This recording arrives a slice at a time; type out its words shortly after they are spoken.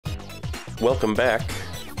welcome back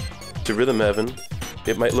to Rhythm Heaven.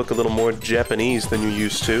 It might look a little more Japanese than you're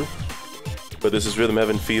used to, but this is Rhythm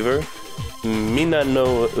Heaven Fever. Mina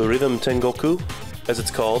no Rhythm Tengoku, as it's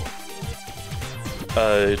called.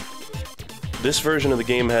 This version of the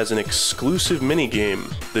game has an exclusive minigame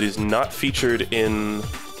that is not featured in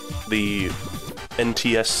the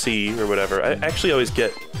NTSC or whatever. I actually always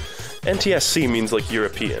get... NTSC means like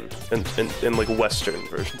European and like Western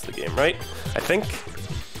versions of the game, right? I think.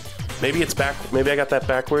 Maybe it's back. Maybe I got that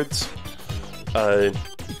backwards. But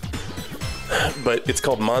it's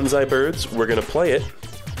called Manzai Birds. We're gonna play it,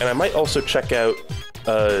 and I might also check out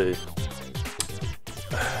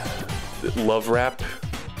Love Rap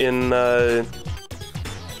in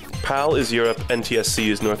PAL is Europe, NTSC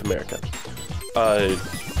is North America.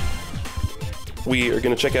 We are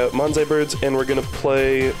gonna check out Manzai Birds, and we're gonna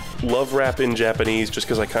play Love Rap in Japanese, just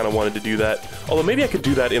because I kind of wanted to do that. Although maybe I could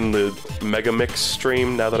do that in the Mega Mix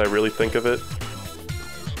stream, now that I really think of it.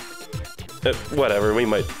 Whatever,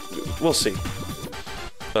 we'll see.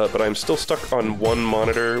 But I'm still stuck on one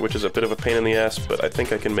monitor, which is a bit of a pain in the ass, but I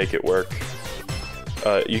think I can make it work.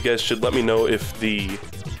 You guys should let me know if the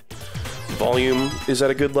volume is at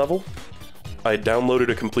a good level. I downloaded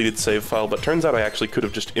a completed save file, but turns out I actually could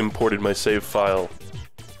have just imported my save file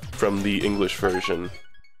from the English version.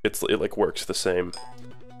 It like works the same.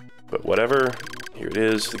 But whatever, here it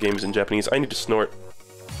is, the game's in Japanese. I need to snort.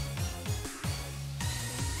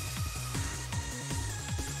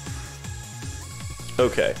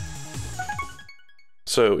 Okay.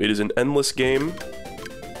 So, it is an endless game.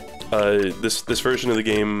 This version of the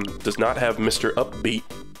game does not have Mr. Upbeat.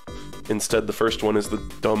 Instead, the first one is the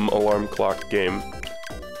dumb alarm clock game.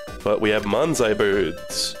 But we have Manzai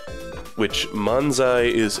Birds, which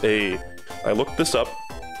Manzai is a... I looked this up.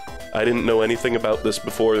 I didn't know anything about this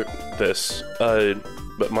before this.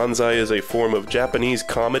 But Manzai is a form of Japanese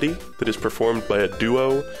comedy that is performed by a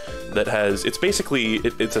duo that has... It's basically...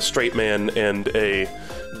 It's a straight man and a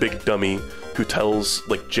big dummy who tells,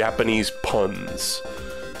 like, Japanese puns.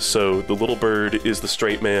 So the little bird is the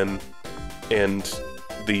straight man, and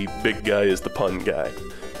the big guy is the pun guy.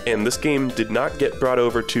 And this game did not get brought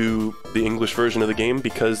over to the English version of the game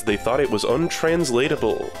because they thought it was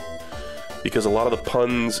untranslatable. Because a lot of the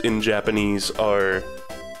puns in Japanese are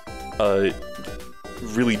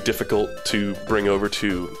really difficult to bring over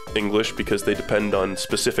to English because they depend on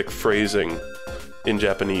specific phrasing in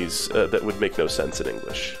Japanese that would make no sense in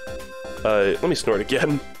English. Let me snort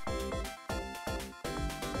again.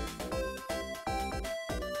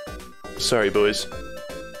 Sorry, boys.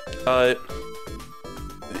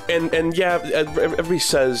 And yeah, everybody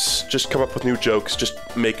says, just come up with new jokes, just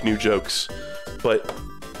make new jokes. But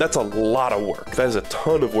that's a lot of work. That is a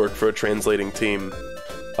ton of work for a translating team.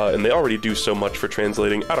 And they already do so much for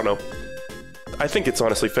translating. I don't know. I think it's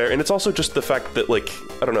honestly fair. And it's also just the fact that, like,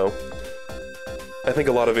 I don't know. I think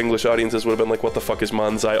a lot of English audiences would have been like, what the fuck is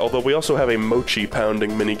Manzai? Although we also have a mochi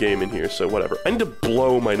pounding minigame in here, so whatever. I need to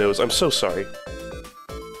blow my nose. I'm so sorry.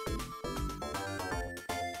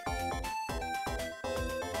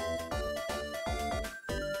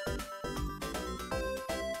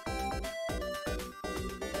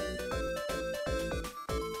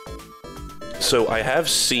 So I have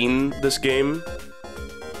seen this game.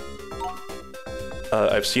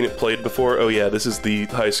 I've seen it played before. Oh yeah, this is the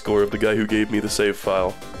high score of the guy who gave me the save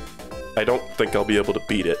file. I don't think I'll be able to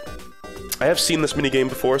beat it. I have seen this minigame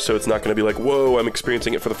before, so it's not going to be like, whoa, I'm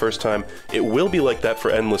experiencing it for the first time. It will be like that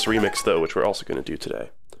for Endless Remix, though, which we're also going to do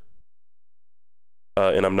today.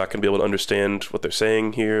 And I'm not going to be able to understand what they're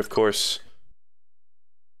saying here, of course.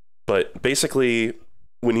 But basically,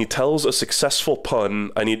 when he tells a successful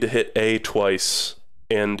pun, I need to hit A twice,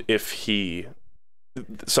 and if he...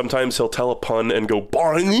 Sometimes he'll tell a pun and go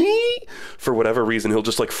Barney! For whatever reason, he'll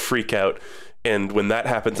just like freak out. And when that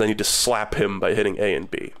happens, I need to slap him by hitting A and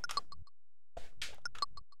B.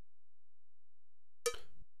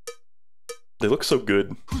 They look so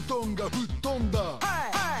good.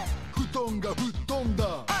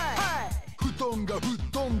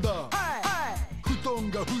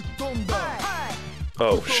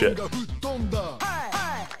 Oh shit.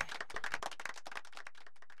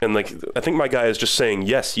 And like, I think my guy is just saying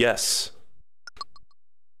yes, yes.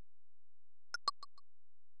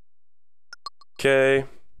 Okay.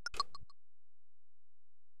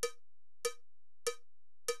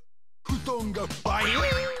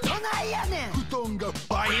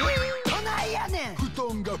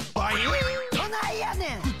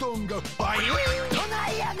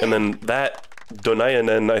 And then that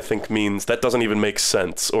Donayanen, I think, means that doesn't even make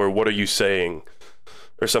sense, or what are you saying?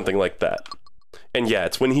 Or something like that. And yeah,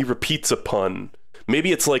 it's when he repeats a pun.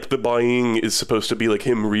 Maybe it's like the buying is supposed to be like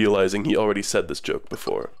him realizing he already said this joke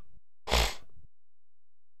before.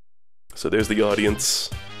 So there's the audience.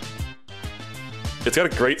 It's got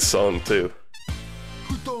a great song too.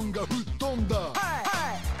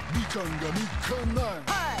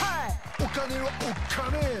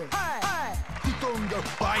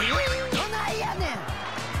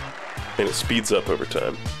 And it speeds up over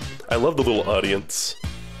time. I love the little audience.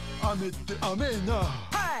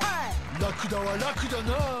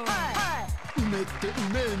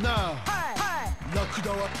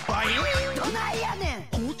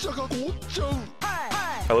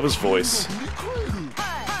 I love his voice.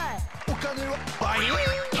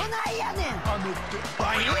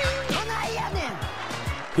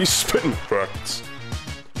 He's spitting facts.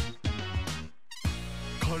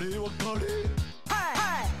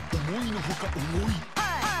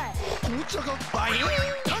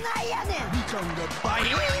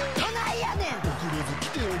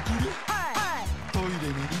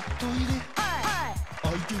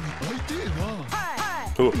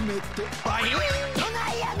 Ooh.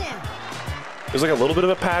 There's like a little bit of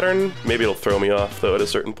a pattern. Maybe it'll throw me off though at a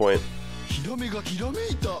certain point.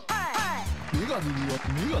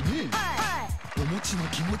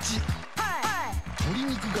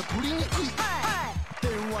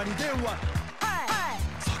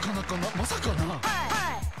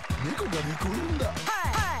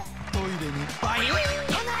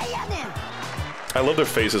 I love their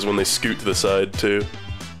faces when they scoot to the side too.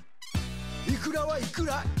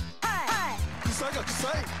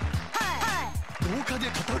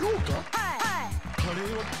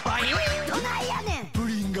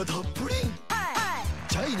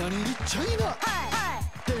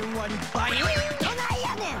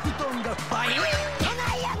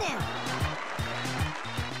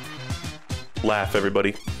 Laugh,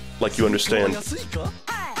 everybody, like you understand.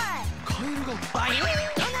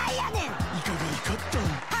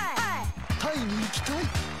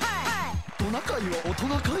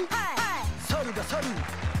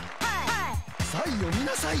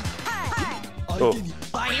 Oh.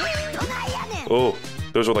 Oh,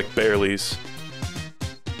 those are like Bailey's.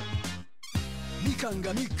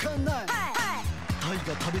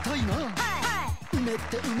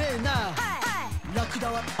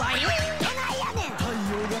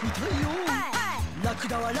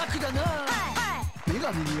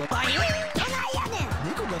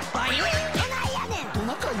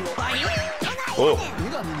 Oh.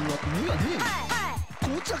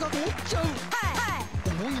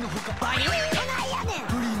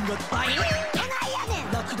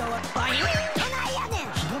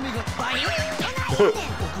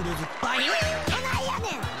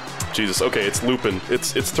 Jesus, okay, it's looping.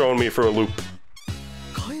 It's throwing me for a loop.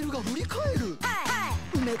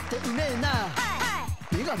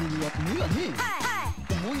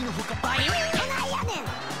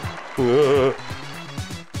 Oh.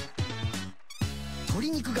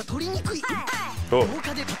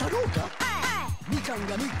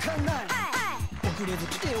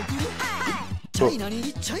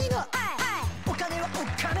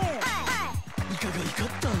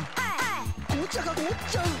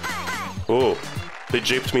 Oh, they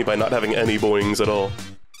japed me by not having any boings at all.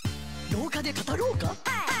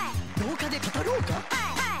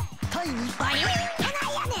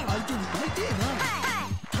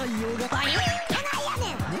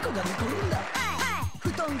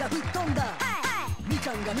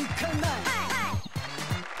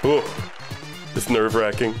 Oh, it's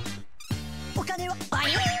nerve-wracking.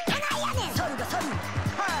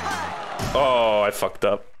 Oh, I fucked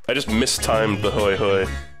up. I just mistimed the hoi hoi.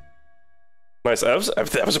 Nice, that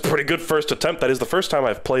was a pretty good first attempt. That is the first time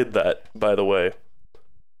I've played that, by the way.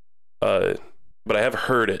 But I have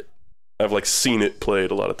heard it. I've like seen it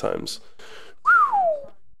played a lot of times.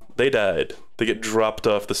 They died. They get dropped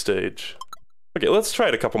off the stage. Okay, let's try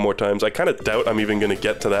it a couple more times. I kind of doubt I'm even gonna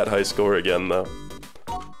get to that high score again, though.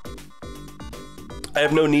 I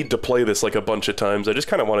have no need to play this like a bunch of times. I just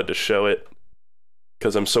kind of wanted to show it.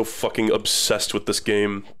 Because I'm so fucking obsessed with this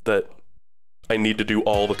game that I need to do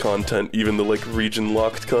all the content, even the like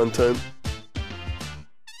region-locked content.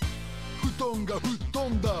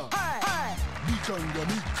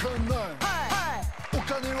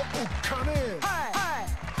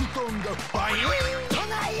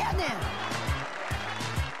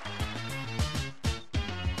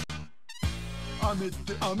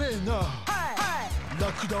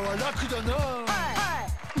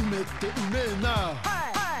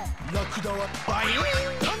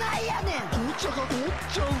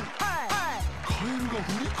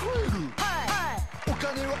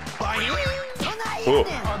 Whoa.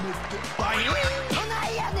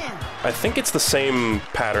 I think it's the same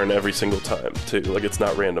pattern every single time, too. Like, it's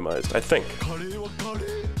not randomized. I think.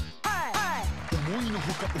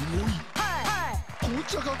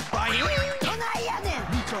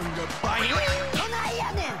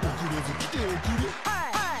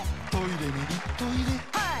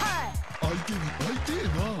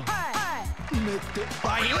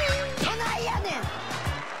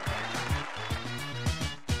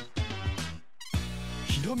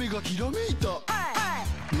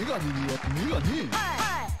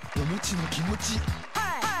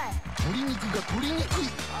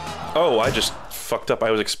 Oh, I just fucked up.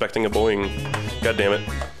 I was expecting a boing. God damn it.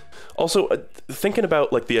 Also, thinking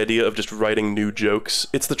about like the idea of just writing new jokes,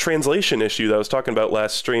 it's the translation issue that I was talking about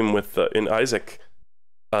last stream with in Isaac,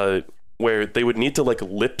 where they would need to like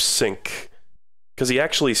lip sync, because he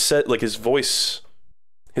actually said like his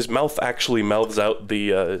mouth actually mouths out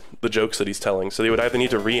the jokes that he's telling. So they would either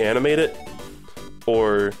need to reanimate it,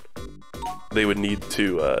 or they would need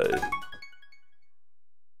to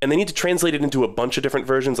and they need to translate it into a bunch of different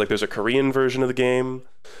versions. Like there's a Korean version of the game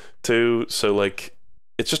too, so like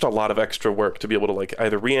it's just a lot of extra work to be able to like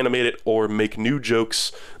either reanimate it or make new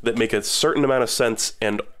jokes that make a certain amount of sense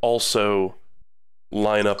and also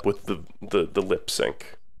line up with the lip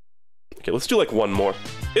sync. Okay, let's do like one more.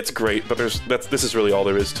 It's great, but this is really all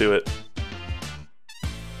there is to it.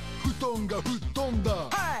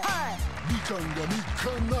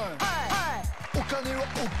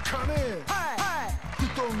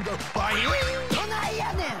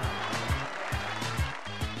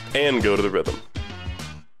 And go to the rhythm.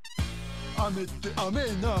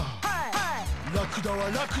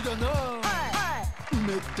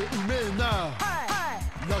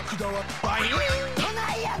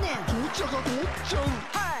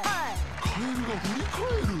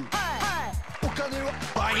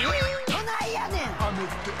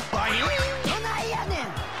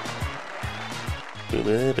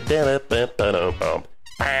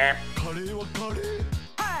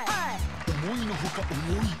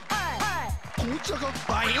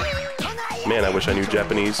 Man, I wish I knew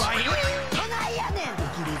Japanese.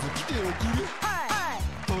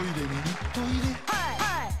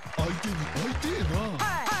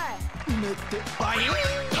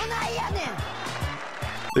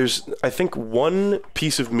 There's, I think, one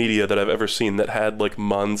piece of media that I've ever seen that had like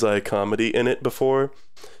manzai comedy in it before,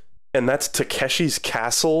 and that's Takeshi's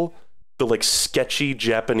Castle, the like sketchy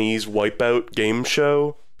Japanese Wipeout game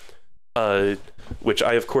show, which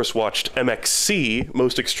I of course watched MXC,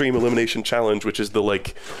 Most Extreme Elimination Challenge, which is the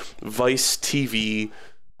like Vice TV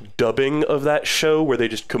dubbing of that show, where they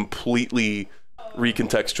just completely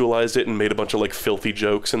recontextualized it and made a bunch of like filthy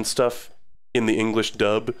jokes and stuff in the English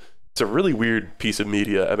dub. It's a really weird piece of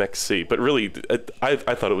media, MXC, but really, I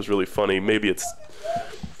thought it was really funny. Maybe it's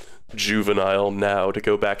juvenile now to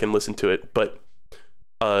go back and listen to it, but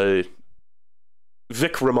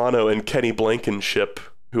Vic Romano and Kenny Blankenship,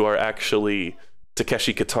 who are actually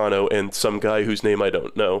Takeshi Kitano and some guy whose name I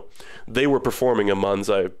don't know, they were performing a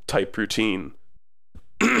manzai type routine.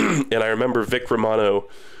 And I remember Vic Romano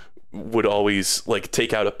would always like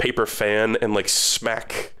take out a paper fan and like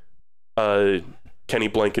smack Kenny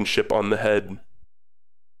Blankenship on the head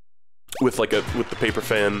with like with the paper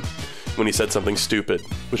fan when he said something stupid,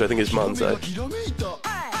 which I think is manzai.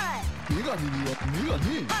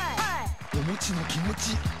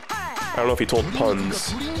 I don't know if he told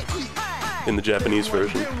puns in the Japanese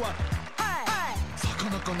version.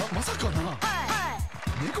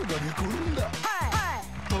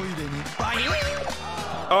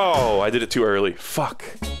 Oh, I did it too early. Fuck.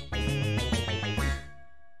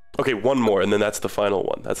 Okay, one more, and then that's the final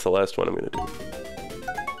one. That's the last one I'm gonna do.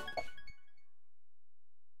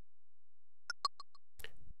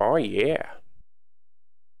 Oh yeah.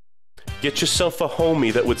 Get yourself a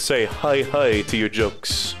homie that would say hi hi to your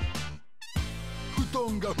jokes.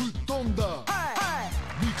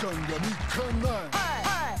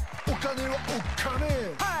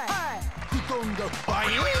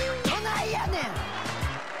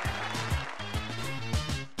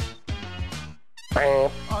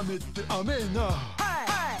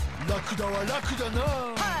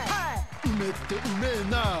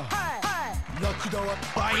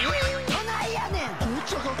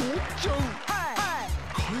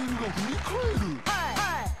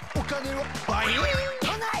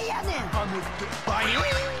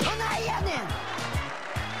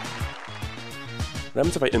 What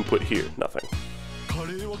happens if I input here? Nothing.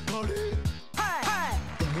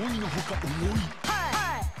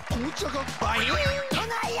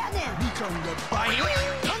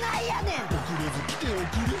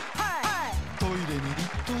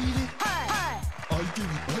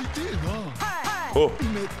 Oh.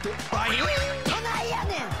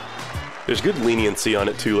 There's good leniency on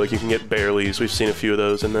it too, like you can get bareleys. We've seen a few of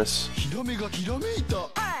those in this.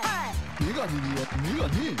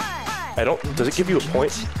 I don't... Does it give you a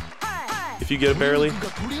point if you get a barely?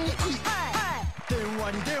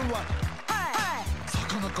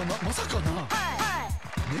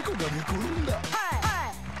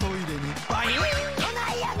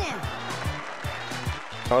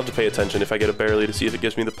 I'll have to pay attention if I get a barely to see if it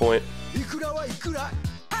gives me the point.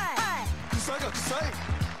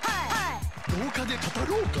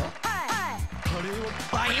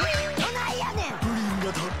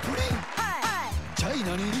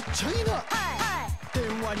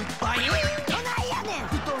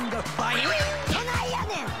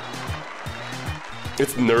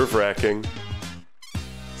 It's nerve-wracking.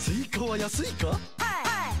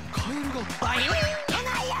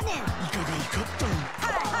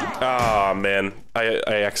 Ah, man. I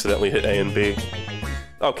accidentally hit A and B.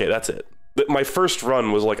 Okay, that's it. My first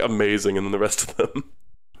run was, like, amazing, and then the rest of them...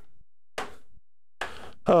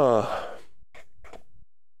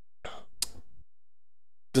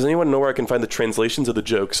 Does anyone know where I can find the translations of the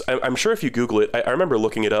jokes? I'm sure if you Google it, I remember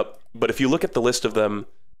looking it up, but if you look at the list of them,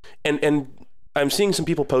 and I'm seeing some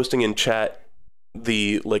people posting in chat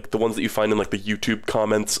the ones that you find in like the YouTube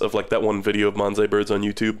comments of like that one video of Manzai Birds on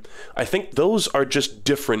YouTube. I think those are just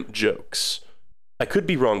different jokes. I could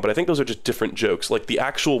be wrong, but I think those are just different jokes. Like the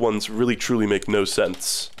actual ones really truly make no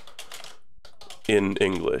sense in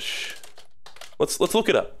English. Let's look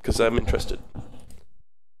it up because I'm interested.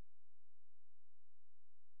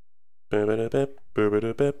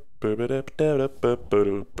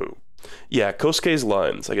 Yeah, Kosuke's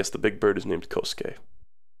lines. I guess the big bird is named Kosuke.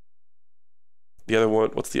 The other one,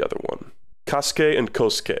 what's the other one? Kasuke and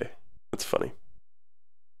Kosuke. That's funny.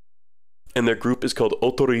 And their group is called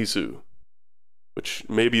Otorizu, which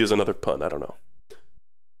maybe is another pun, I don't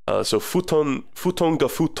know. So futon ga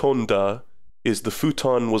futonda is the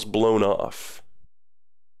futon was blown off.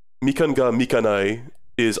 Mikan ga mikanai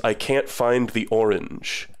is I can't find the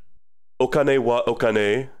orange. Okane wa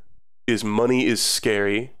okane is money is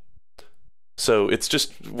scary. So it's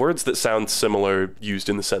just words that sound similar used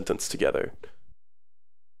in the sentence together.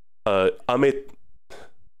 Ame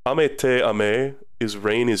te ame is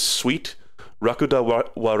rain is sweet. Rakuda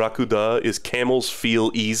wa rakuda is camels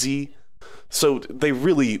feel easy. So they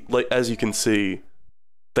really, like, as you can see,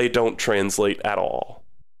 they don't translate at all.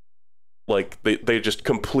 Like, they just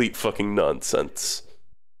complete fucking nonsense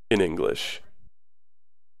in English.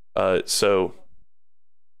 So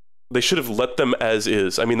they should have let them as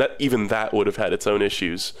is. I mean, even that would have had its own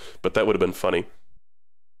issues, but that would have been funny.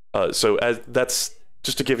 So that's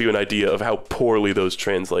just to give you an idea of how poorly those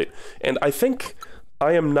translate. And I think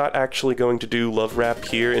I am not actually going to do love rap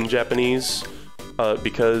here in Japanese,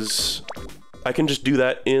 because I can just do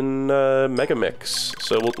that in Megamix.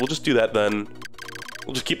 So we'll just do that then.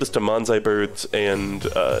 We'll just keep this to Manzai Birds and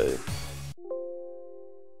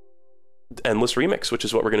Endless Remix, which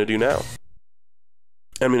is what we're going to do now.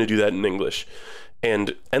 I'm going to do that in English.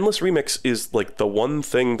 And Endless Remix is like the one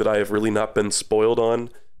thing that I have really not been spoiled on.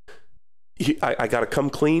 I gotta come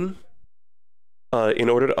clean. In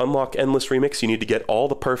order to unlock Endless Remix, you need to get all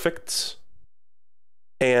the perfects.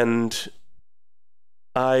 And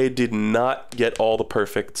I did not get all the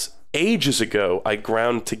perfects. Ages ago, I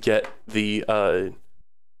ground to get the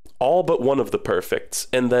all but one of the perfects,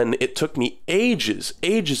 and then it took me ages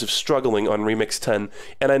of struggling on Remix 10,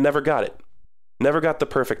 and I never got it. Never got the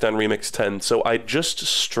perfect on Remix 10, so I just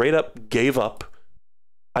straight up gave up.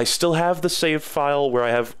 I still have the save file where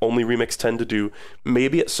I have only Remix 10 to do.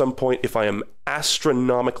 Maybe at some point, if I am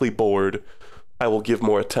astronomically bored, I will give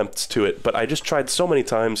more attempts to it, but I just tried so many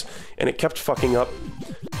times, and it kept fucking up.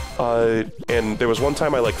 And there was one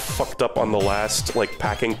time I, like, fucked up on the last, like,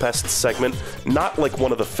 Packing Pest segment. Not, like,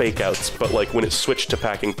 one of the fake-outs, but, like, when it switched to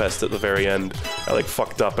Packing Pest at the very end, I, like,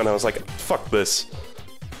 fucked up, and I was like, fuck this.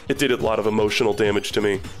 It did a lot of emotional damage to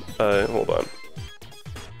me. Hold on.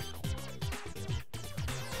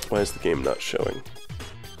 Why is the game not showing?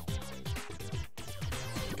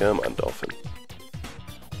 Come on, Dolphin.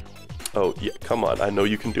 Oh, yeah, come on. I know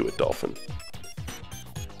you can do it, Dolphin.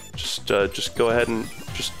 Just go ahead and...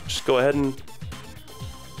 Just go ahead and...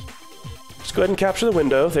 Just go ahead and capture the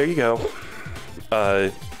window. There you go.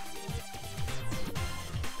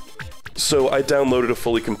 So I downloaded a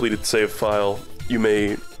fully completed save file. You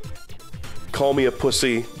may call me a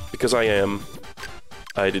pussy, because I am.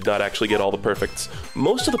 I did not actually get all the perfects.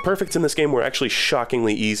 Most of the perfects in this game were actually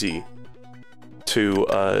shockingly easy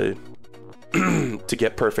to to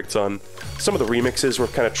get perfects on. Some of the remixes were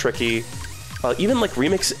kind of tricky. Even like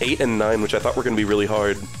Remix 8 and 9, which I thought were going to be really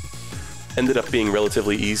hard, ended up being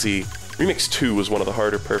relatively easy. Remix 2 was one of the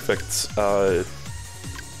harder perfects.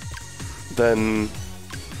 Then...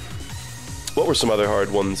 what were some other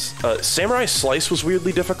hard ones? Samurai Slice was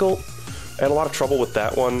weirdly difficult. I had a lot of trouble with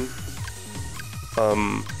that one.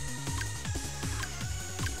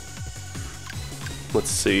 Let's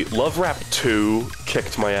see. Love Rap 2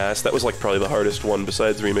 kicked my ass. That was like probably the hardest one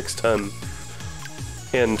besides Remix 10.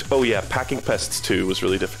 And, oh yeah, Packing Pests 2 was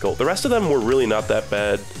really difficult. The rest of them were really not that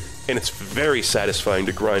bad, and it's very satisfying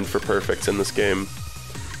to grind for perfects in this game.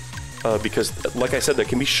 Because, like I said, they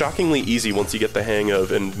can be shockingly easy once you get the hang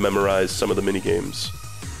of and memorize some of the minigames.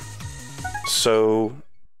 So...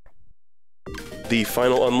 the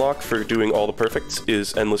final unlock for doing all the perfects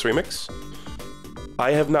is Endless Remix.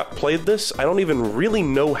 I have not played this. I don't even really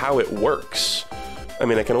know how it works. I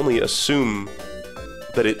mean, I can only assume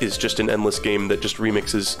that it is just an endless game that just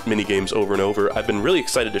remixes minigames over and over. I've been really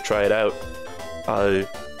excited to try it out.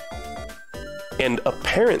 And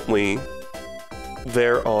apparently,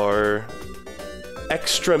 there are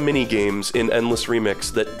extra minigames in Endless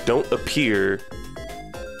Remix that don't appear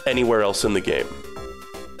anywhere else in the game.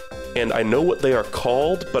 And I know what they are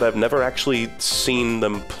called, but I've never actually seen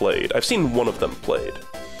them played. I've seen one of them played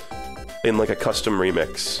in like a custom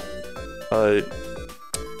remix.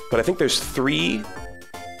 But I think there's 3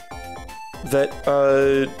 that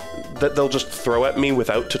they'll just throw at me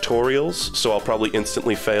without tutorials, so I'll probably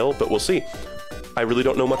instantly fail, but we'll see. I really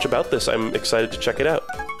don't know much about this. I'm excited to check it out.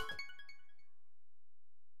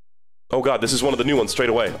 Oh god, this is one of the new ones straight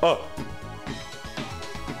away. Oh!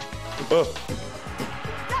 Oh!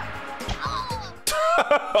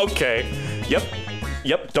 Okay.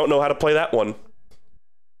 Yep, don't know how to play that one.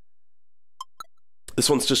 This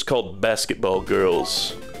one's just called Basketball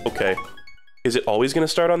Girls. Okay. Is it always gonna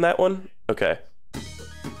start on that one? Okay.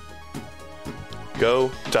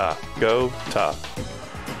 Go, ta, go, ta.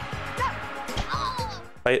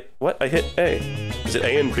 What? I hit A. Is it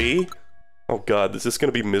A and B? Oh god, is this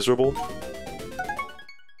gonna be miserable?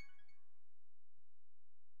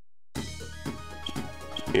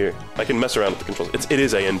 Here, I can mess around with the controls. It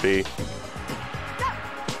is A and B.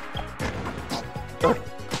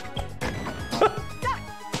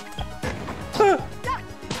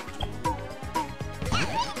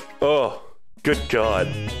 Oh, good god.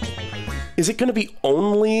 Is it gonna be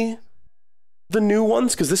only the new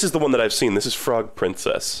ones? Because this is the one that I've seen. This is Frog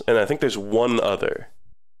Princess. And I think there's one other.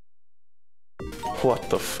 What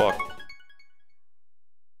the fuck?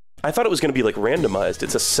 I thought it was gonna be like randomized.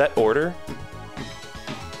 It's a set order.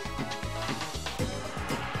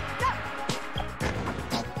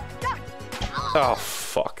 Oh,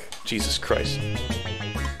 fuck. Jesus Christ.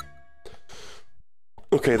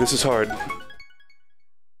 Okay, this is hard.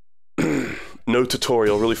 No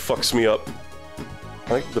tutorial really fucks me up.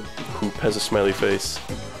 I like the hoop has a smiley face.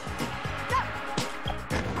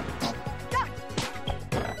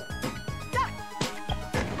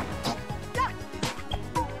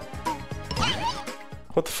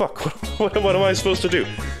 What the fuck? What am I supposed to do?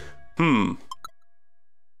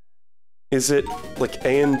 Is it, like,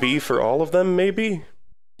 A and B for all of them, maybe?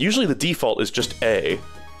 Usually the default is just A.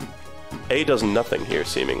 A does nothing here,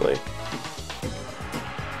 seemingly.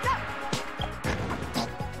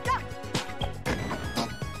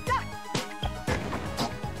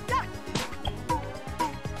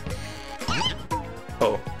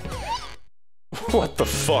 Oh. What the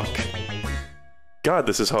fuck? God,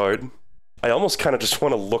 this is hard. I almost kind of just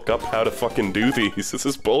want to look up how to fucking do these. This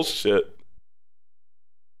is bullshit.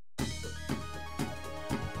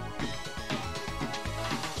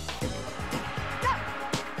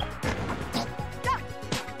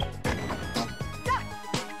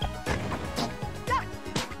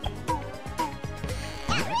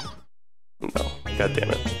 God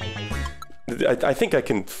damn it. I think I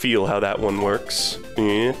can feel how that one works.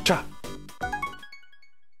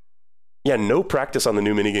 Yeah, no practice on the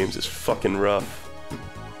new minigames is fucking rough.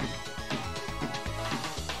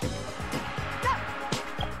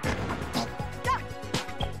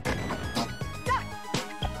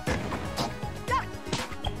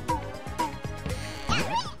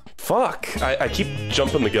 Fuck! I keep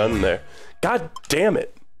jumping the gun there. God damn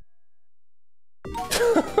it!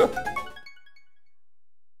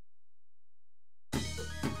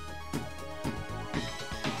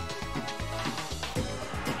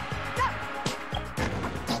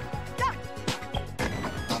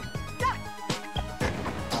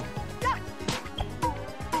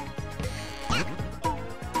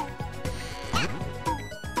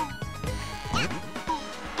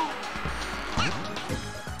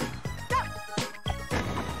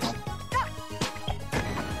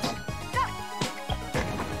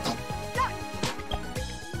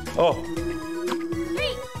 Oh.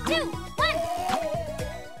 3, 2, 1.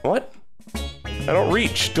 What? I don't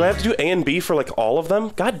reach. Do I have to do A and B for like all of them?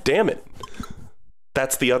 God damn it.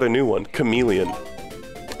 That's the other new one, Chameleon.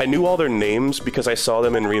 I knew all their names because I saw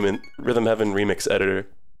them in Rhythm Heaven Remix Editor.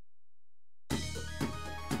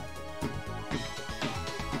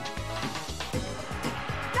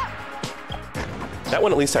 That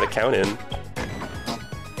one at least had a count in.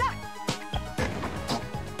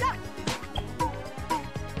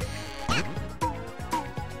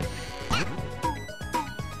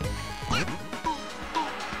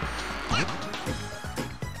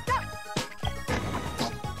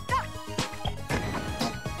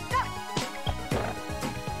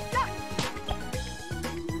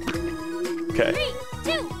 Okay.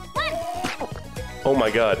 3, 2, 1. Oh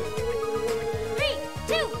my god. 3,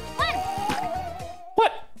 2, 1.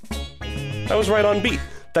 What? That was right on beat.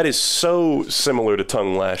 That is so similar to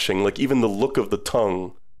tongue lashing. Like, even the look of the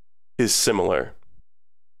tongue is similar.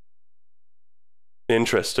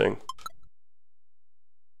 Interesting.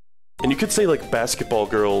 And you could say, like, Basketball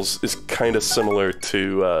Girls is kind of similar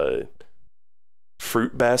to,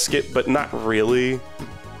 Fruit Basket, but not really.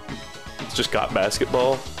 It's just got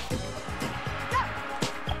basketball.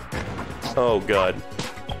 Oh, God.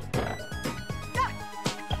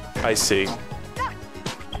 I see.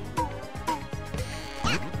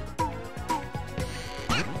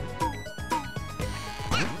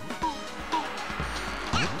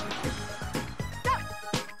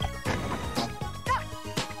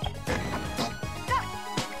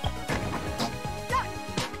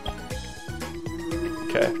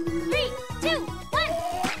 Okay. 3, 2, 1.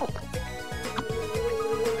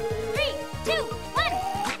 3, 2, 1.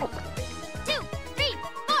 2, 3,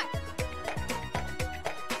 4.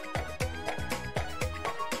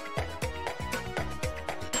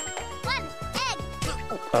 1 egg.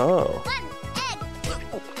 Oh, 1 egg.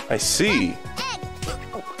 I see. Egg.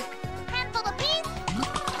 Handful of peas.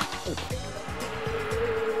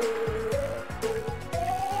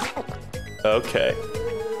 Okay.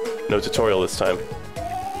 No tutorial this time. 1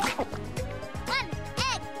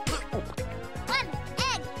 egg. 1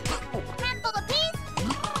 egg. Handful of peas.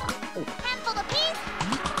 Handful of peas.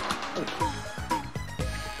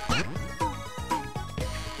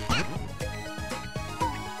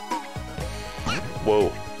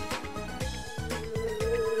 Whoa.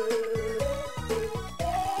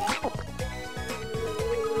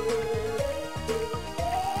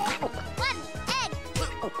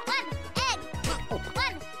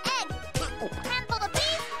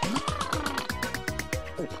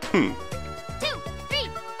 Hmm. 2, 3,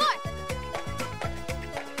 4.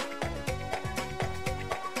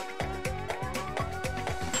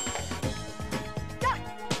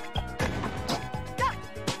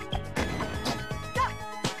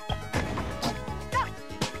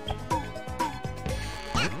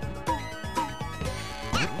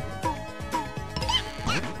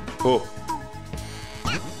 Oh.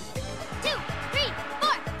 2, 3,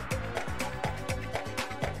 4.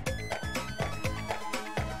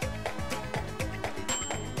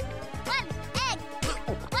 1 egg.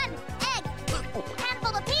 1 egg.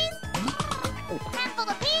 Handful of peas. Handful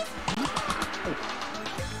of peas.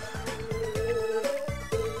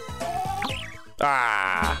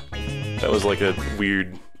 Ah! That was like a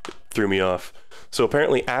weird... threw me off. So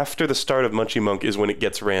apparently after the start of Munchie Monk is when it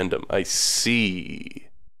gets random. I see.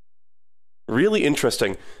 Really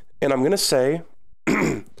interesting. And I'm gonna say,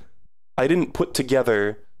 I didn't put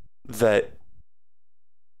together that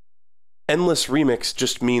Endless Remix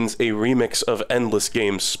just means a remix of Endless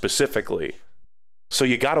games specifically. So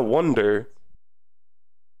you gotta wonder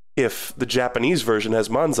if the Japanese version has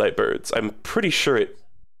Manzai Birds. I'm pretty sure it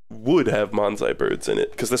would have Manzai Birds in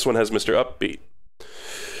it, because this one has Mr. Upbeat.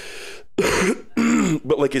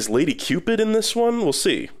 But, like, is Lady Cupid in this one? We'll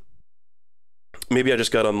see. Maybe I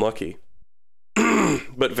just got unlucky.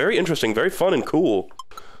 But very interesting, very fun and cool.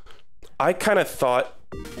 I kind of thought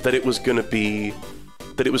that it was gonna be...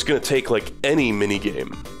 that it was gonna take, like, any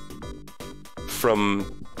minigame from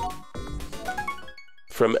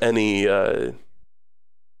any,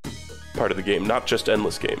 part of the game, not just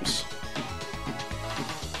Endless games.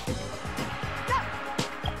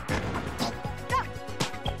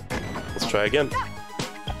 Let's try again.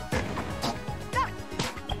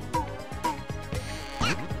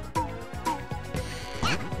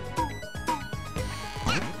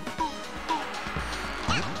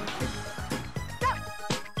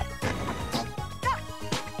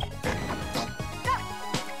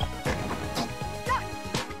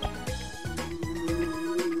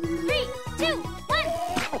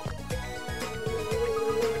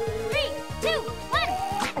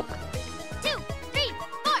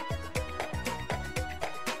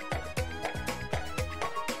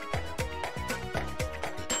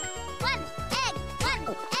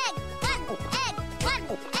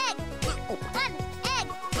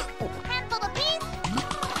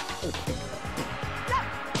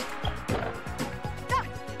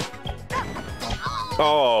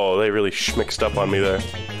 Oh, they really schmixed up on me there.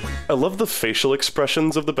 I love the facial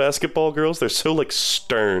expressions of the basketball girls. They're so, like,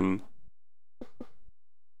 stern.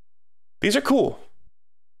 These are cool.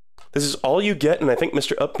 This is all you get, and I think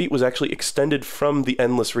Mr. Upbeat was actually extended from the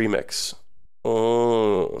Endless remix.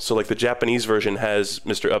 Oh, so, like, the Japanese version has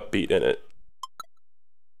Mr. Upbeat in it.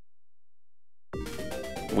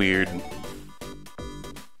 Weird.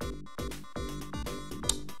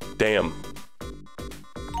 Damn.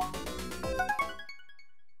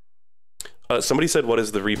 Somebody said, what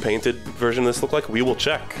does the repainted version of this look like? We will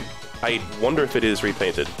check. I wonder if it is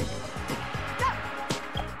repainted.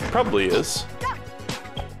 Probably is.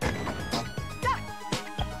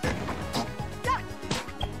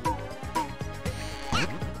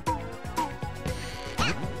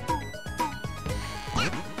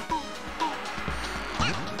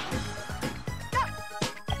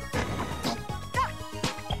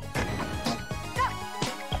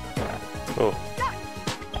 Oh.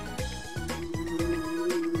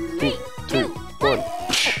 3, 2, 1.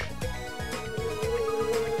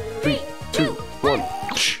 3, 2, 1.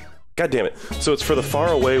 God damn it. So it's for the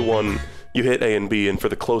far away one, you hit A and B, and for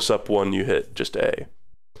the close-up one, you hit just A.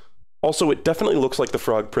 Also, it definitely looks like the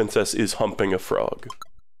Frog Princess is humping a frog.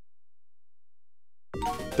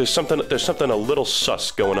 There's something a little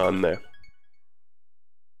sus going on there.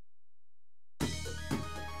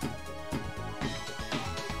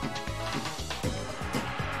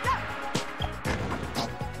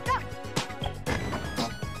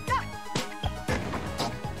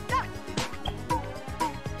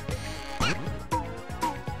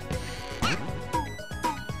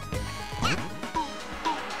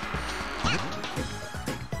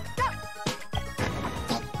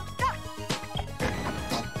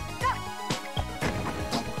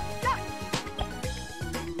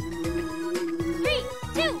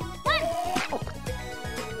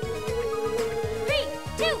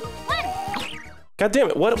 God damn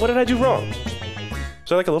it, what did I do wrong?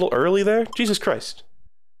 Was I like a little early there? Jesus Christ.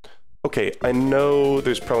 Okay, I know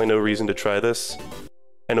there's probably no reason to try this.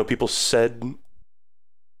 I know people said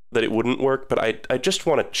that it wouldn't work, but I just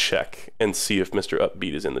want to check and see if Mr.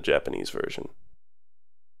 Upbeat is in the Japanese version.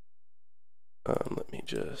 Let me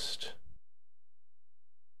just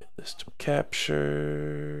get this to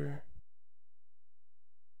capture.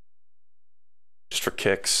 Just for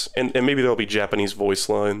kicks. And maybe there'll be Japanese voice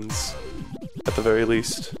lines. At the very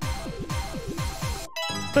least.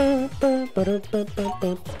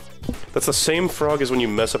 That's the same frog as when you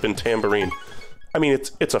mess up in Tambourine. I mean,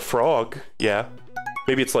 it's a frog, yeah.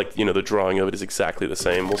 Maybe it's like, you know, the drawing of it is exactly the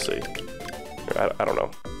same. We'll see. I don't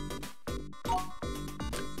know.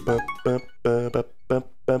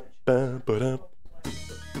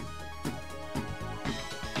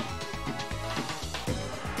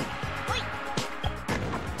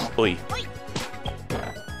 Oi.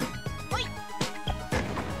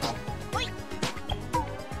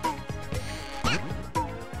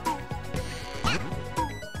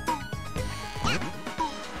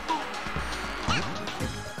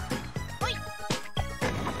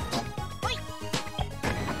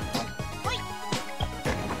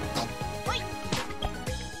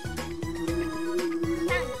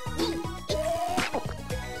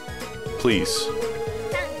 Please.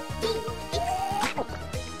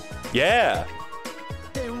 Yeah!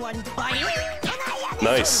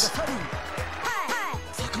 Nice.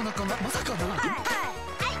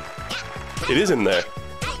 It is in there.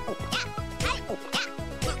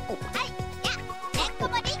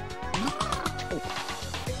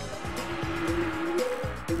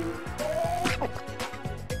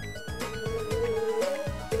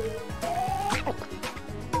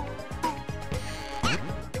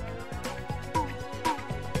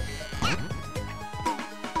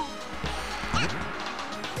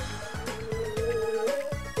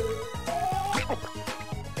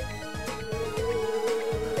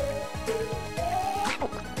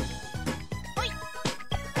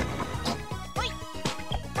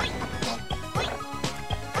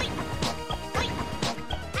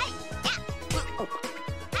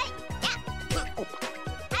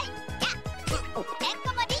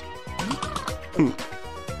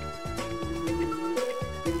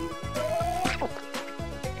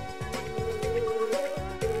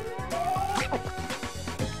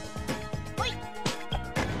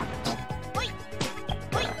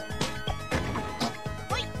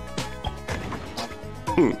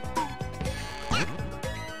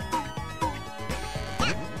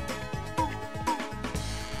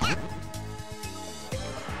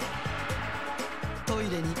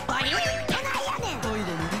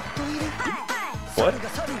 What?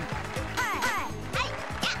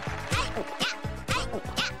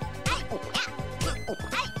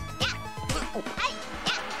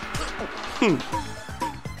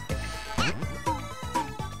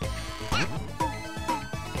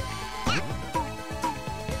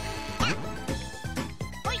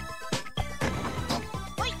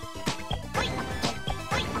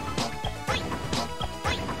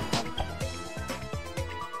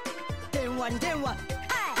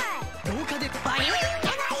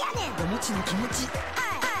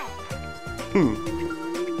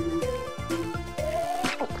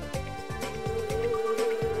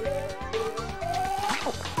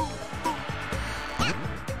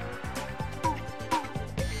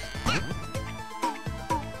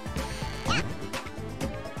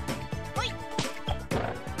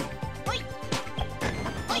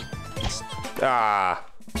 Ah.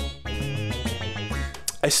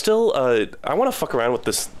 I still, I want to fuck around with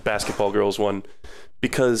this Basketball Girls one,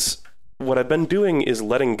 because what I've been doing is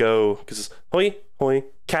letting go, because hoi, hoi,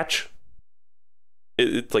 catch.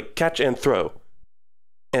 It's like catch and throw.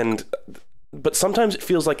 But sometimes it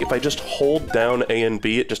feels like if I just hold down A and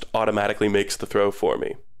B, it just automatically makes the throw for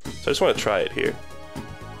me. So I just want to try it here.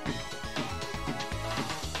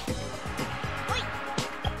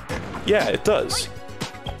 Yeah, it does.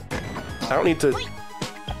 I don't need to...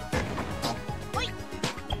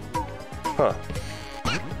 Huh.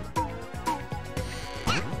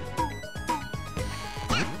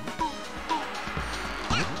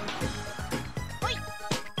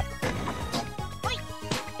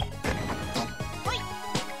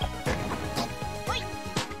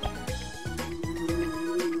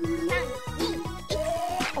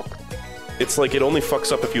 It's like it only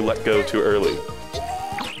fucks up if you let go too early.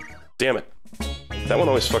 Damn it. That one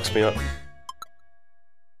always fucks me up.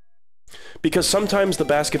 Because sometimes the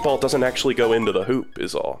basketball doesn't actually go into the hoop,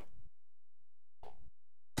 is all.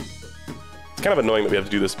 It's kind of annoying that we have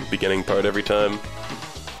to do this beginning part every time.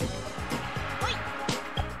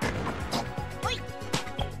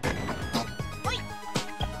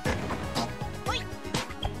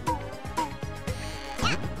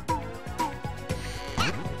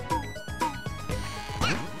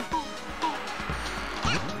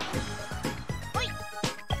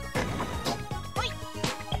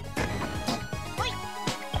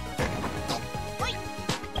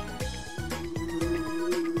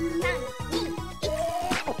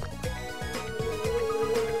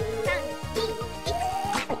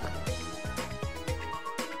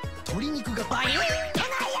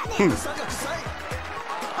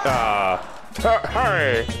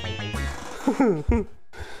 Hi.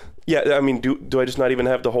 Yeah, I mean, do I just not even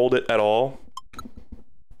have to hold it at all?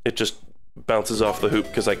 It just bounces off the hoop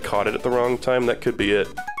because I caught it at the wrong time? That could be it.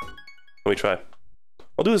 Let me try.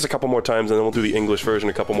 I'll do this a couple more times, and then we'll do the English version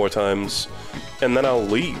a couple more times. And then I'll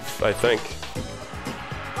leave, I think.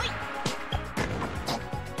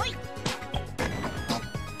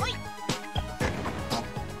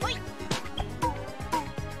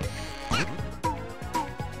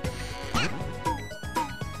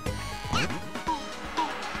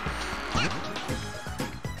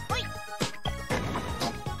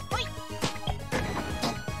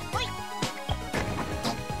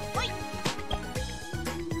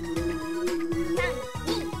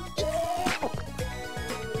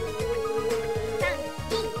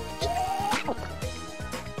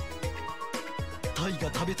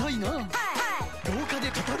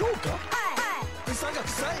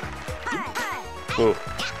 Oh.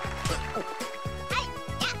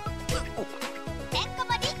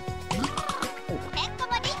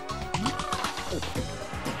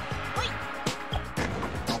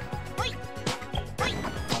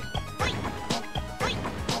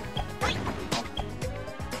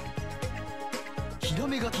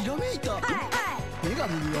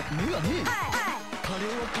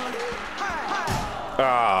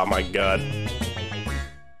 Ah, my god.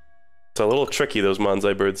 It's a little tricky, those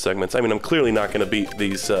Manzai Bird segments. I mean, I'm clearly not going to beat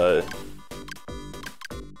these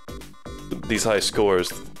high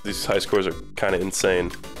scores. These high scores are kind of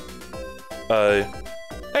insane.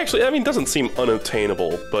 Actually, I mean, it doesn't seem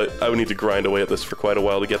unattainable, but I would need to grind away at this for quite a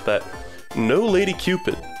while to get that. No Lady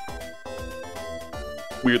Cupid.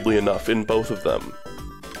 Weirdly enough, in both of them.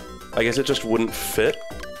 I guess it just wouldn't fit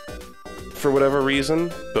for whatever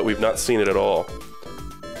reason, but we've not seen it at all.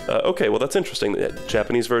 Okay, well that's interesting. The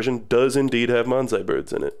Japanese version does indeed have Manzai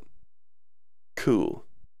Birds in it. Cool.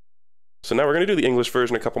 So now we're going to do the English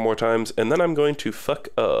version a couple more times, and then I'm going to fuck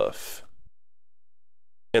off.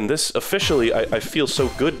 And this officially, I feel so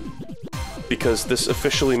good, because this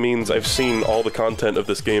officially means I've seen all the content of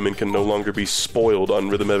this game and can no longer be spoiled on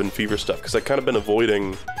Rhythm Heaven Fever stuff, because I've kind of been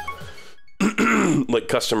avoiding like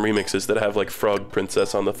custom remixes that have like Frog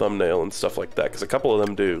Princess on the thumbnail and stuff like that, because a couple of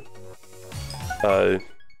them do.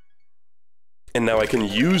 And now I can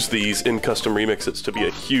use these in custom remixes to be a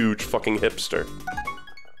huge fucking hipster.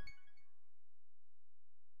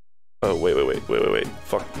 Oh, wait.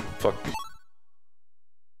 Fuck.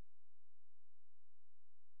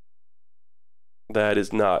 That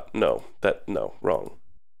is not, no, wrong.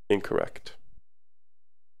 Incorrect.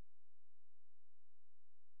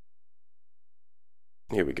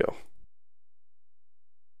 Here we go.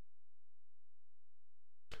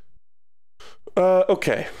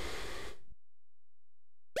 Okay.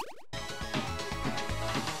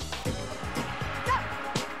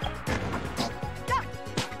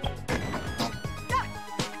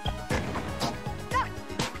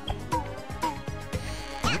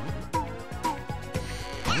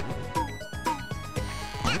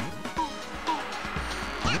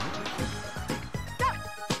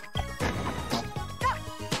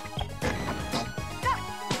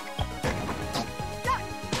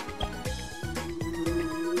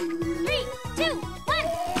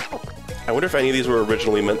 I wonder if any of these were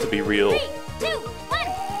originally meant to be real. 3, 2,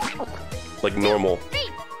 1. Like normal. 3,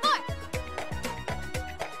 4.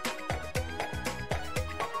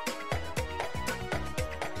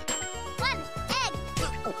 1 egg.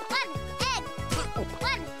 1 egg.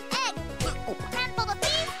 1 egg. Handful of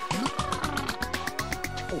peas.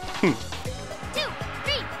 2,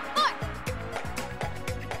 3, 4.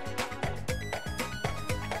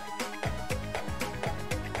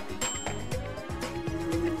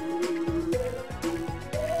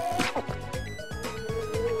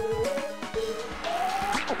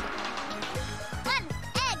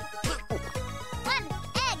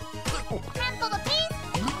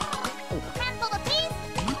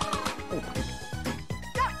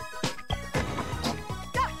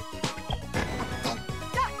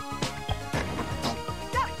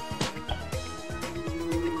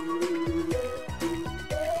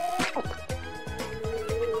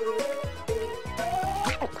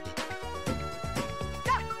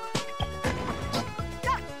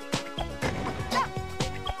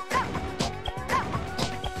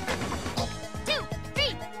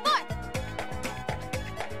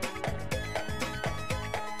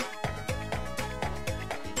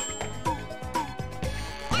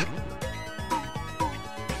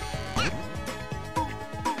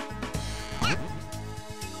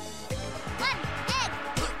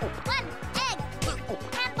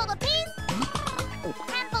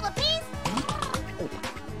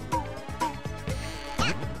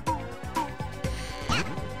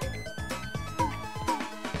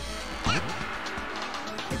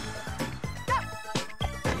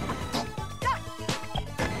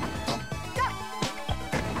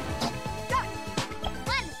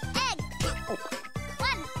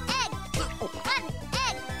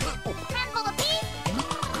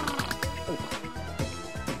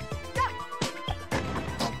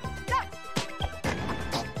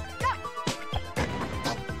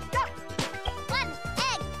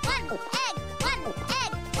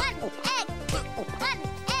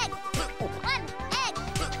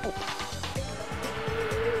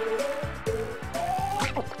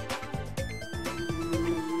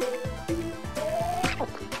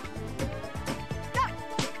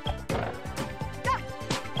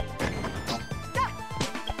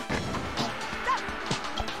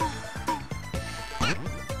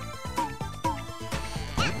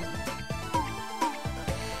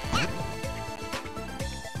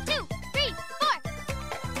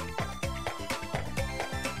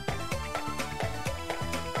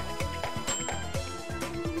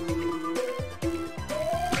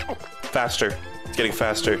 Faster. It's getting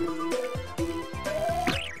faster.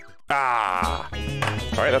 Ah!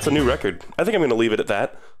 Alright, that's a new record. I think I'm gonna leave it at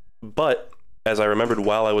that. But, as I remembered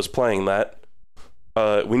while I was playing that,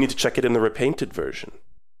 we need to check it in the repainted version.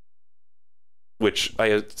 Which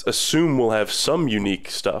I assume will have some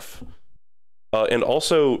unique stuff. And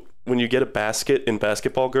also, when you get a basket in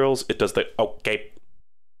Basketball Girls, it does the okay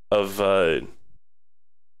of,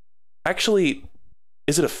 Actually,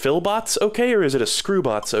 is it a Philbots okay, or is it a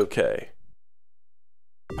Screwbots okay?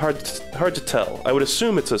 Hard to tell. I would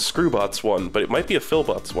assume it's a Screwbots one, but it might be a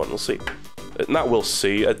Philbots one. We'll see. Not we'll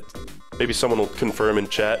see. Maybe someone will confirm in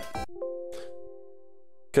chat.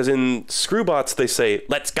 Because in Screwbots, they say,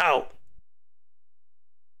 let's go!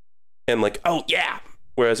 And like, oh yeah!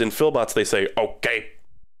 Whereas in Philbots, they say, okay!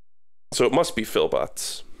 So it must be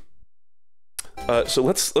Philbots. So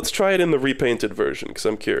let's try it in the repainted version, because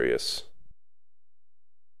I'm curious.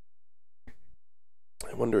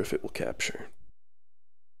 I wonder if it will capture.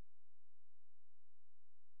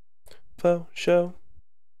 Faux show.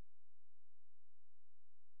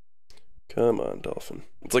 Come on, Dolphin.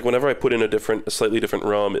 It's like whenever I put in a slightly different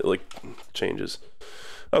ROM, it like changes.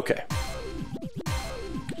 Okay.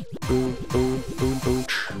 boom, boom, boom,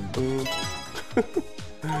 boom, boom.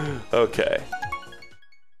 Okay.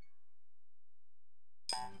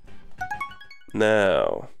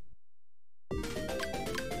 Now.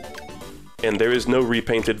 And there is no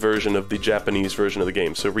repainted version of the Japanese version of the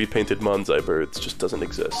game, so repainted Manzai birds just doesn't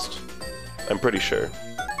exist. I'm pretty sure.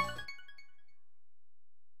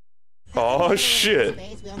 Oh shit!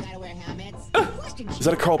 Is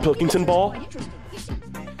that a Carl Pilkington ball?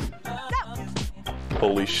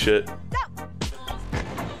 Holy shit.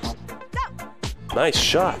 Nice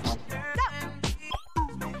shot.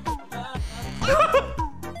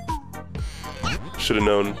 Should have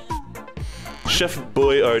known. Chef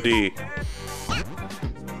Boyardee.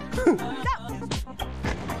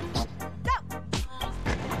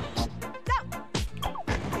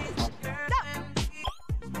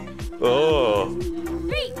 Oh.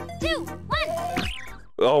 3, 2, 1.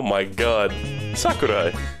 Oh my god.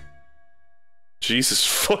 Sakurai. Jesus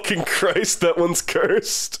fucking Christ, that one's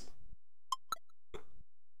cursed.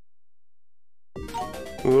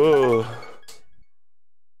 Whoa.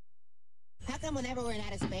 How come whenever we're in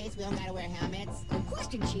outer space, we don't gotta wear helmets? Good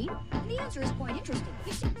question, Chief. The answer is quite interesting.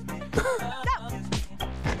 You see,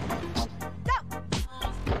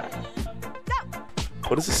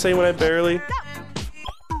 What does it say when I barely?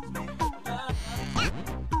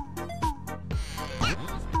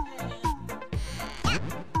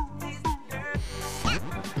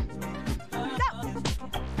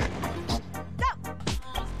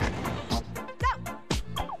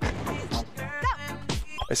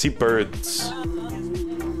 I see birds. 3,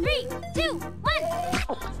 2, 1.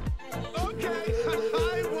 Okay,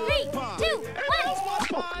 3, 2,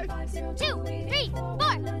 1. 2, 3,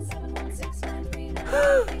 4.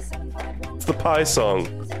 It's the pie song.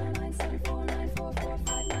 1 egg, 1 egg, 1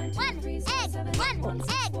 egg, 1 egg, 1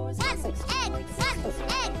 egg.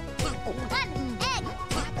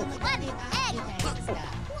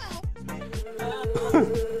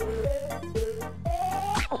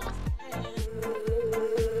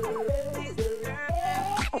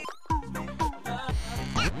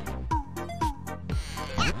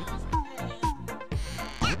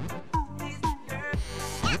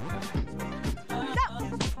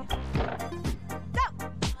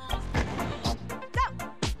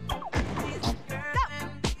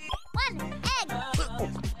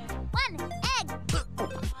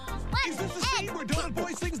 is this the scene where Donut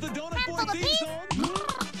Boy sings the Donut Boy theme song?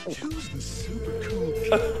 Who's the super cool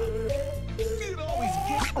kid? It always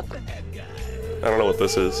gets the bad guy. I don't know what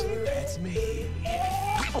this is. That's me.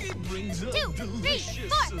 It brings a 2, 3,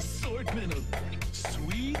 delicious 4. assortment of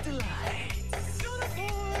sweet delights. Donut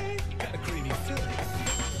Boy, got a creamy filling.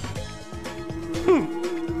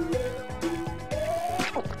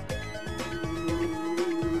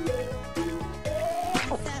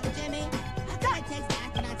 What's up, Jimmy? I thought it takes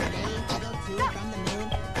astronauts a day to go to and from the moon,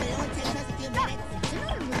 but it only takes us a few minutes. that's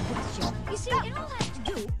another good question. You see, it all has to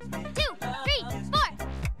do. 2, 3, 4.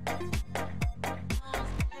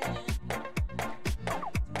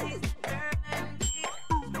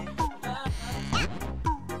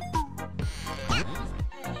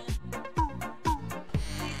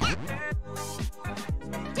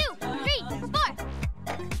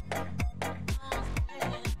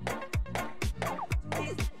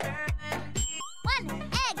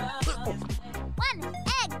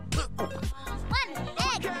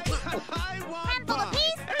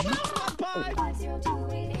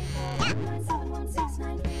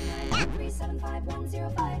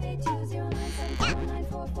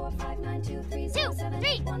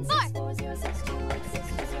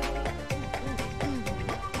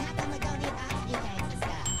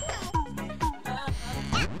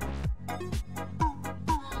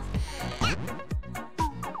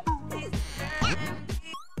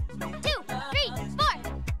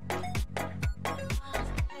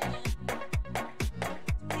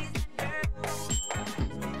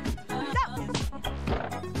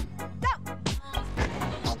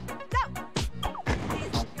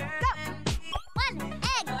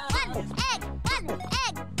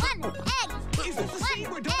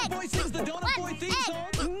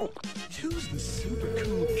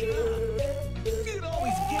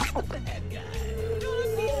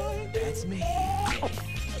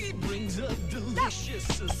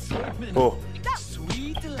 Oh.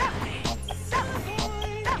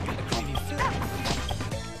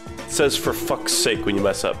 It says for fuck's sake when you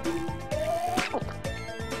mess up.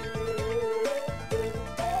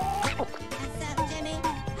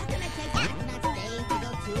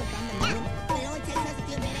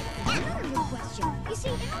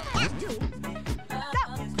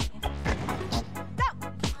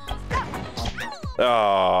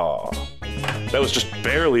 Oh. That was just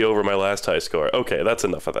barely over my last high score. Okay, that's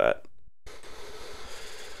enough of that.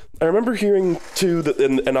 I remember hearing too that,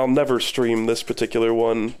 and I'll never stream this particular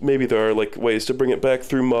one. Maybe there are like ways to bring it back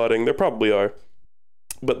through modding. There probably are.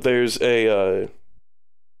 But there's a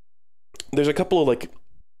couple of like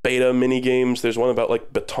beta mini games. There's one about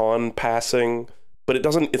like baton passing, but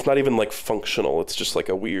it's not even like functional. It's just like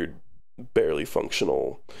a weird, barely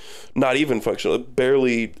functional, not even functional,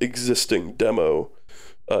 barely existing demo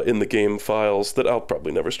in the game files that I'll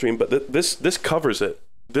probably never stream. But this covers it.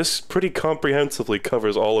 This pretty comprehensively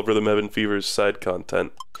covers all of Rhythm Heaven Fever's side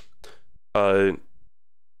content. I'm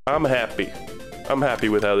happy. I'm happy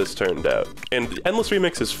with how this turned out. And Endless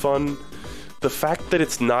Remix is fun. The fact that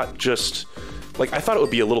it's not just... Like, I thought it would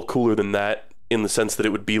be a little cooler than that, in the sense that it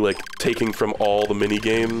would be, like, taking from all the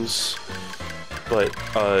mini-games. But,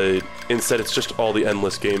 instead it's just all the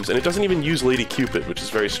Endless games. And it doesn't even use Lady Cupid, which is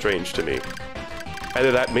very strange to me.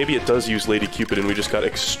 Either that, maybe it does use Lady Cupid and we just got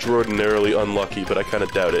extraordinarily unlucky, but I kind of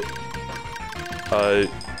doubt it.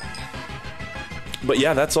 But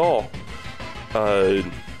yeah, that's all. I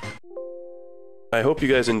hope you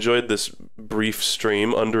guys enjoyed this brief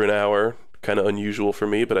stream, under an hour. Kind of unusual for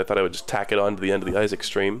me, but I thought I would just tack it on to the end of the Isaac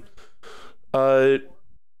stream. And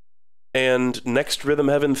next Rhythm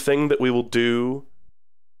Heaven thing that we will do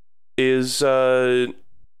is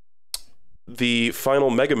the final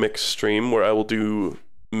Megamix stream, where I will do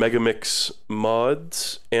Megamix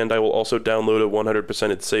mods, and I will also download a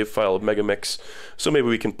 100%ed save file of Megamix, so maybe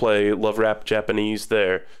we can play Love Rap Japanese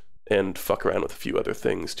there, and fuck around with a few other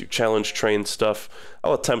things, do challenge train stuff.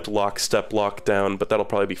 I'll attempt Lockstep Lockdown, but that'll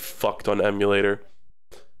probably be fucked on emulator.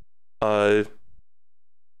 There's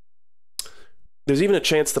even a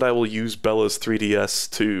chance that I will use Bella's 3DS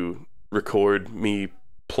to record me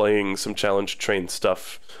playing some challenge train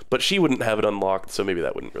stuff, but she wouldn't have it unlocked, so maybe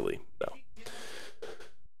that wouldn't really, no.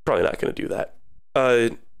 Probably not going to do that.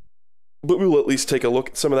 But we will at least take a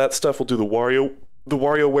look at some of that stuff. We'll do the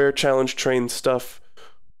WarioWare challenge train stuff.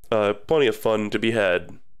 Plenty of fun to be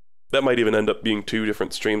had. That might even end up being 2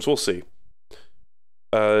 different streams, we'll see.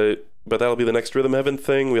 But that'll be the next Rhythm Heaven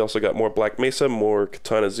thing. We also got more Black Mesa, more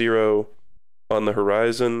Katana Zero on the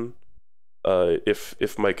horizon.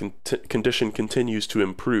 If my condition continues to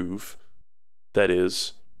improve, that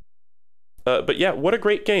is. But yeah, what a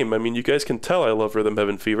great game. I mean, you guys can tell I love Rhythm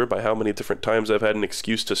Heaven Fever by how many different times I've had an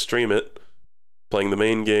excuse to stream it. Playing the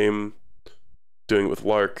main game, doing it with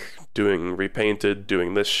Lark, doing Repainted,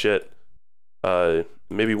 doing this shit.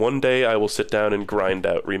 Maybe one day I will sit down and grind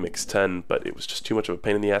out Remix 10, but it was just too much of a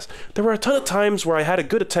pain in the ass. There were a ton of times where I had a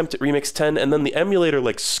good attempt at Remix 10, and then the emulator,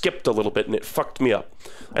 like, skipped a little bit, and it fucked me up.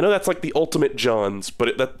 I know that's, like, the ultimate Johns, but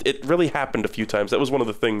it really happened a few times. That was one of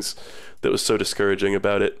the things that was so discouraging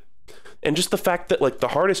about it. And just the fact that, like, the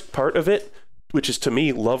hardest part of it, which is, to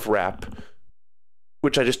me, Love Rap,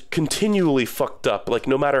 which I just continually fucked up, like,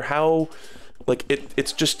 no matter how, like,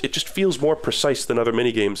 it just feels more precise than other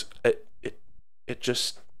minigames.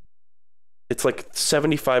 It's like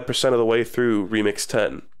 75% of the way through Remix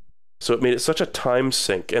 10. So it made it such a time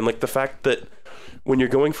sink. And like the fact that when you're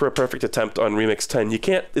going for a perfect attempt on Remix 10, you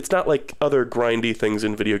can't, it's not like other grindy things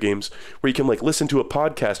in video games where you can like listen to a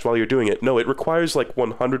podcast while you're doing it. No, it requires like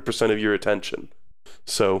 100% of your attention.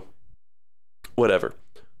 So, whatever.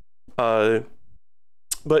 But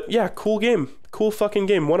yeah, cool game. Cool fucking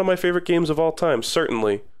game. One of my favorite games of all time,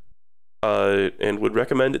 certainly. And would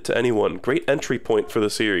recommend it to anyone. Great entry point for the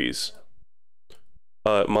series.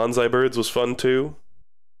 Manzai Birds was fun too.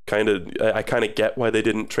 I kind of get why they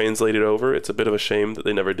didn't translate it over. It's a bit of a shame that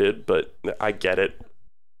they never did, but I get it.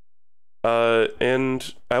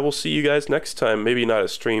 And I will see you guys next time. Maybe not a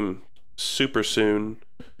stream super soon,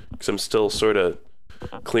 because I'm still sort of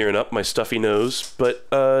clearing up my stuffy nose. But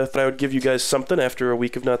if I would give you guys something after a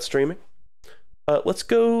week of not streaming, let's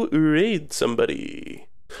go raid somebody.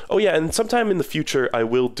 Oh yeah, and sometime in the future I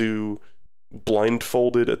will do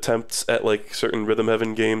blindfolded attempts at like certain Rhythm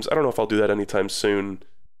Heaven games. I don't know if I'll do that anytime soon,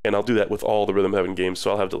 and I'll do that with all the Rhythm Heaven games, so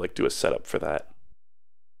I'll have to like do a setup for that.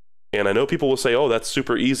 And I know people will say, oh, that's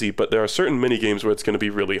super easy, but there are certain mini games where it's going to be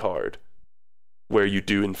really hard, where you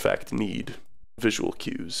do in fact need visual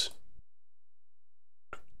cues.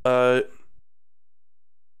 So,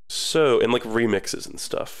 and like remixes and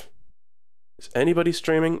stuff. Is anybody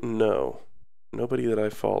streaming? No. Nobody that I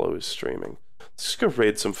follow is streaming. Let's just go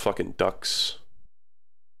raid some fucking ducks.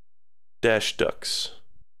 -ducks.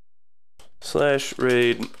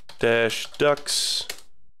 /raid -ducks.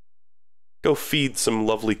 Go feed some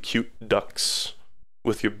lovely cute ducks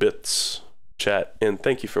with your bits, chat, and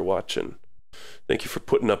thank you for watching. Thank you for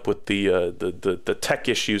putting up with the tech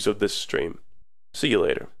issues of this stream. See you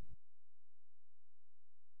later.